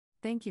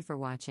Thank you for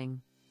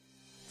watching.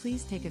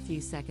 Please take a few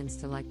seconds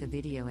to like the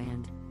video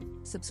and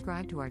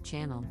subscribe to our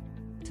channel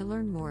to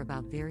learn more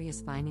about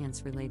various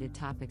finance-related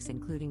topics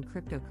including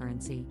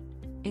cryptocurrency,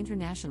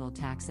 international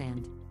tax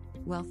and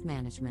wealth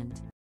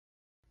management.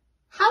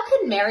 How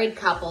can married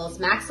couples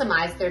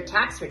maximize their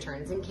tax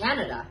returns in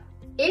Canada?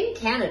 In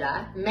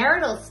Canada,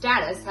 marital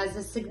status has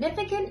a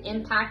significant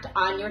impact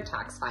on your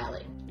tax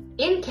filing.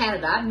 In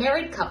Canada,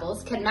 married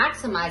couples can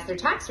maximize their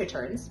tax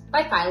returns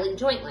by filing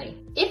jointly.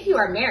 If you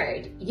are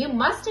married, you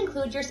must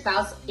include your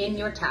spouse in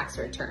your tax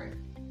return,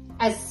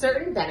 as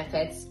certain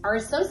benefits are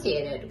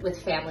associated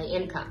with family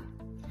income.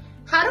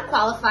 How to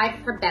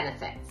qualify for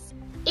benefits.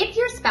 If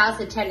your spouse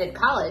attended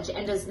college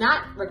and does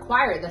not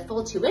require the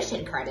full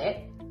tuition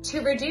credit,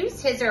 to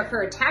reduce his or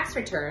her tax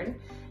return,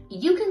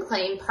 you can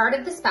claim part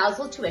of the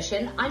spousal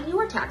tuition on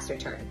your tax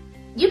return.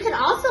 You can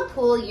also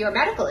pool your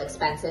medical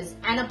expenses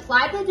and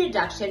apply the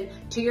deduction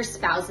to your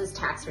spouse's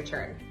tax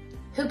return,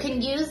 who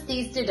can use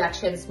these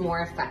deductions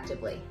more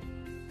effectively.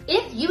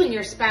 If you and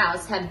your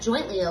spouse have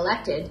jointly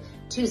elected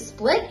to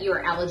split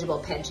your eligible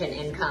pension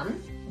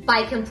income,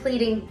 by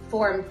completing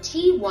Form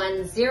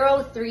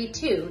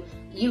T1032,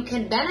 you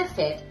can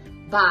benefit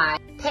by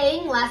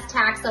paying less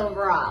tax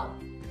overall.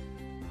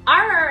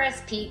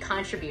 RRSP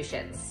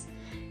contributions.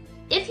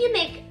 If you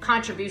make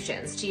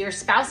contributions to your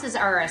spouse's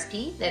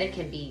RRSP, then it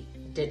can be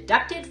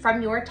deducted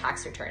from your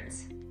tax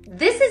returns.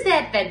 This is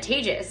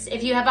advantageous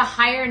if you have a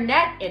higher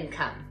net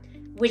income,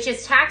 which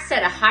is taxed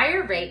at a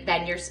higher rate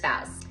than your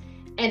spouse.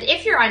 And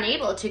if you're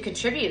unable to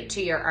contribute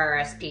to your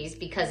RRSPs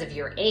because of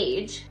your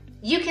age,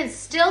 you can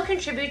still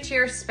contribute to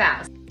your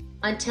spouse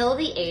until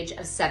the age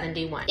of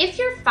 71. If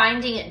you're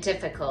finding it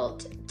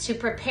difficult to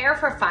prepare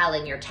for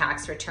filing your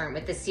tax return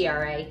with the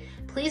CRA,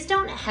 please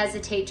don't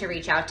hesitate to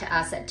reach out to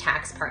us at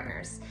Tax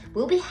Partners.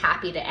 We'll be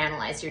happy to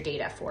analyze your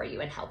data for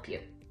you and help you.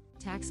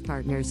 Tax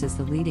Partners is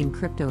the leading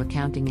crypto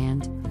accounting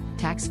and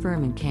tax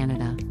firm in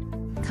Canada.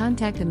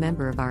 Contact a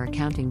member of our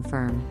accounting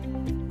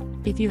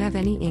firm. If you have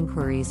any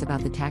inquiries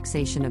about the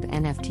taxation of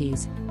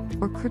NFTs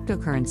or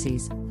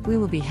cryptocurrencies, we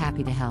will be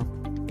happy to help.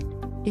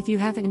 If you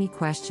have any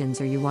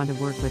questions or you want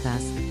to work with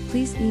us,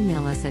 please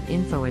email us at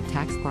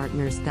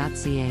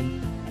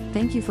info@taxpartners.ca.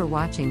 Thank you for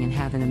watching and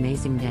have an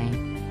amazing day.